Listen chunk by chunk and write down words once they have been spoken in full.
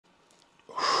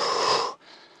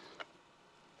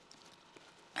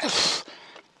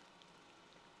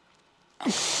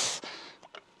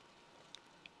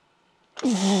Whew.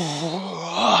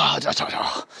 All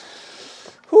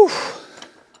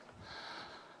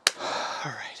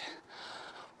right.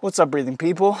 What's up, breathing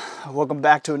people? Welcome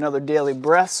back to another Daily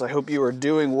Breaths. I hope you are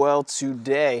doing well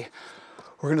today.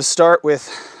 We're going to start with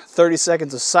 30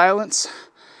 seconds of silence.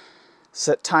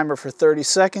 Set timer for 30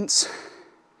 seconds.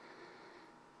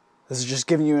 This is just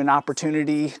giving you an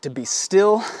opportunity to be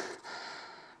still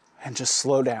and just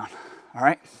slow down. All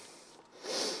right?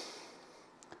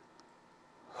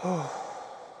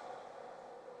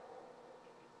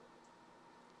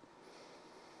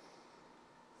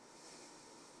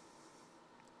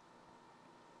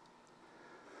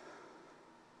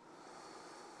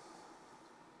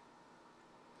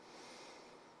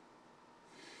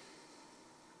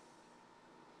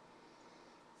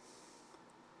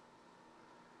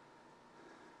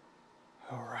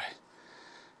 All right.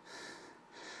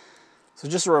 So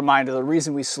just a reminder, the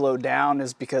reason we slow down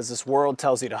is because this world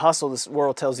tells you to hustle, this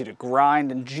world tells you to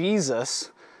grind, and Jesus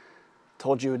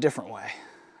told you a different way.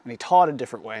 And he taught a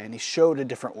different way, and he showed a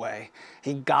different way.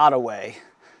 He got a way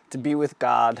to be with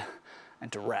God and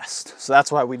to rest. So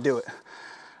that's why we do it.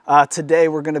 Today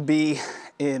we're going to be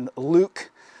in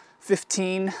Luke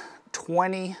 15,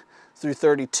 20 through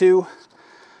 32.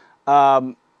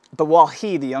 But while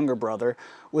he, the younger brother,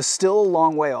 was still a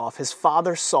long way off, his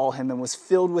father saw him and was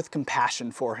filled with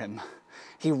compassion for him.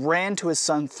 He ran to his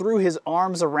son, threw his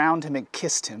arms around him and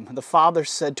kissed him. The father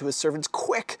said to his servants,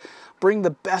 "Quick, bring the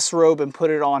best robe and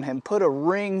put it on him. Put a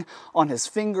ring on his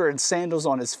finger and sandals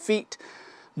on his feet.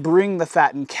 Bring the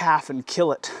fattened calf and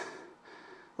kill it.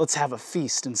 Let's have a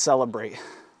feast and celebrate."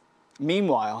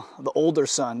 Meanwhile, the older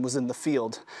son was in the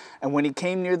field, and when he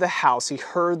came near the house, he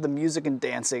heard the music and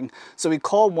dancing. So he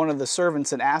called one of the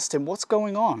servants and asked him, "What's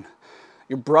going on?"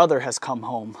 "Your brother has come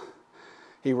home,"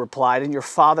 he replied, "and your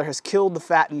father has killed the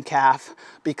fattened calf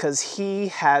because he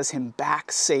has him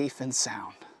back safe and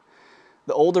sound."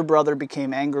 The older brother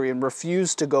became angry and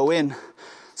refused to go in.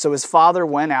 So his father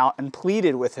went out and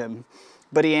pleaded with him,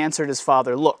 but he answered his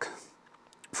father, "Look,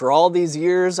 for all these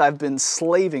years I've been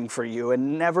slaving for you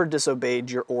and never disobeyed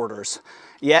your orders.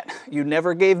 Yet you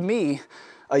never gave me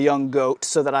a young goat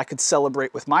so that I could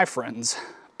celebrate with my friends.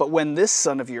 But when this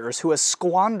son of yours, who has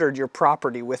squandered your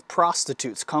property with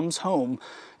prostitutes, comes home,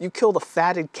 you kill the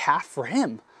fatted calf for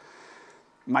him."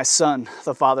 "My son,"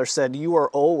 the father said, "you are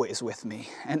always with me,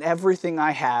 and everything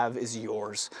I have is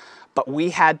yours. But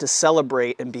we had to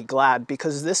celebrate and be glad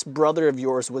because this brother of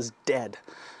yours was dead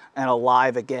and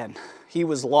alive again. He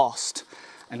was lost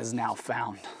and is now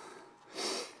found."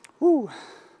 Woo.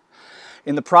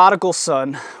 In the prodigal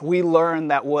son, we learn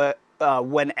that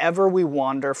whenever we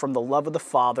wander from the love of the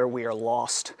Father, we are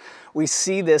lost. We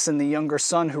see this in the younger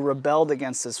son who rebelled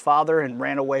against his father and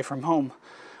ran away from home.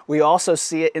 We also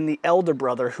see it in the elder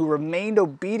brother who remained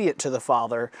obedient to the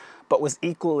father, but was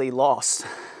equally lost.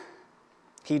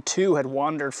 He too had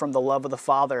wandered from the love of the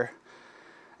Father.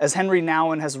 As Henry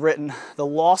Nouwen has written, the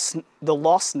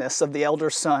lostness of the elder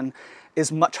son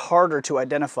is much harder to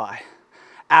identify.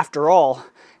 After all,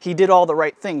 he did all the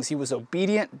right things. He was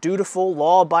obedient, dutiful,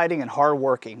 law-abiding, and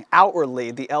hard-working.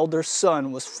 Outwardly, the elder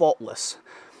son was faultless.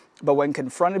 But when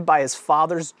confronted by his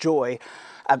father's joy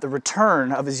at the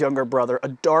return of his younger brother, a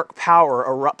dark power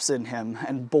erupts in him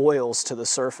and boils to the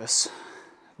surface.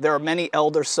 There are many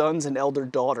elder sons and elder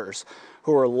daughters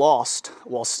who are lost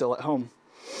while still at home.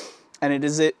 And it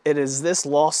is this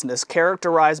lostness,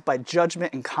 characterized by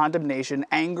judgment and condemnation,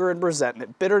 anger and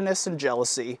resentment, bitterness and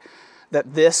jealousy,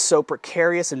 that this is so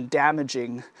precarious and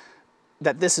damaging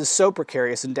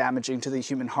to the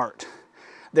human heart.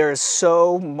 There is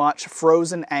so much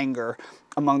frozen anger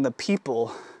among the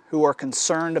people who are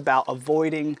concerned about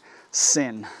avoiding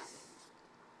sin.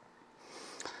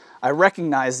 I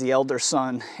recognize the elder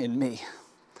son in me.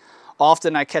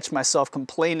 Often I catch myself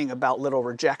complaining about little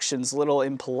rejections, little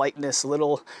impoliteness,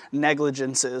 little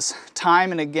negligences.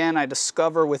 Time and again I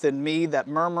discover within me that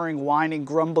murmuring, whining,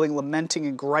 grumbling, lamenting,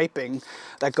 and griping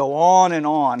that go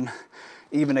on,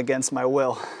 even against my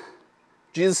will.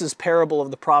 Jesus' parable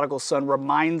of the prodigal son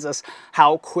reminds us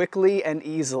how quickly and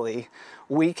easily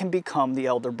we can become the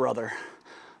elder brother.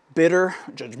 Bitter,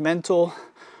 judgmental,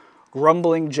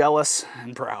 grumbling, jealous,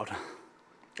 and proud.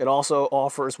 It also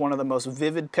offers one of the most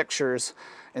vivid pictures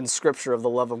in Scripture of the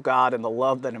love of God and the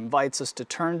love that invites us to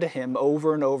turn to Him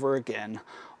over and over again,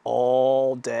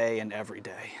 all day and every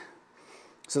day.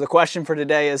 So the question for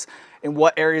today is, in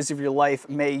what areas of your life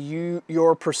may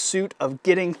your pursuit of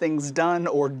getting things done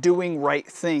or doing right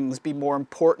things be more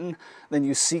important than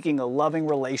you seeking a loving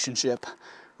relationship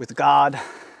with God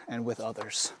and with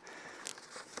others?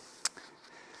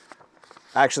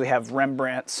 I actually have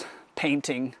Rembrandt's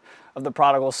painting of the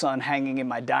prodigal son hanging in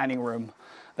my dining room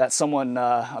that someone,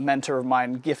 a mentor of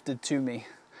mine, gifted to me.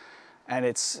 And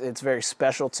it's very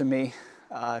special to me.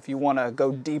 If you want to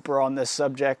go deeper on this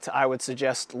subject, I would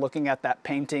suggest looking at that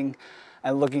painting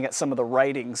and looking at some of the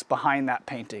writings behind that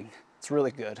painting. It's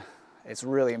really good. It's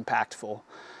really impactful.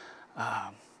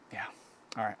 Yeah.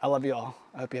 All right. I love you all.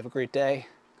 I hope you have a great day.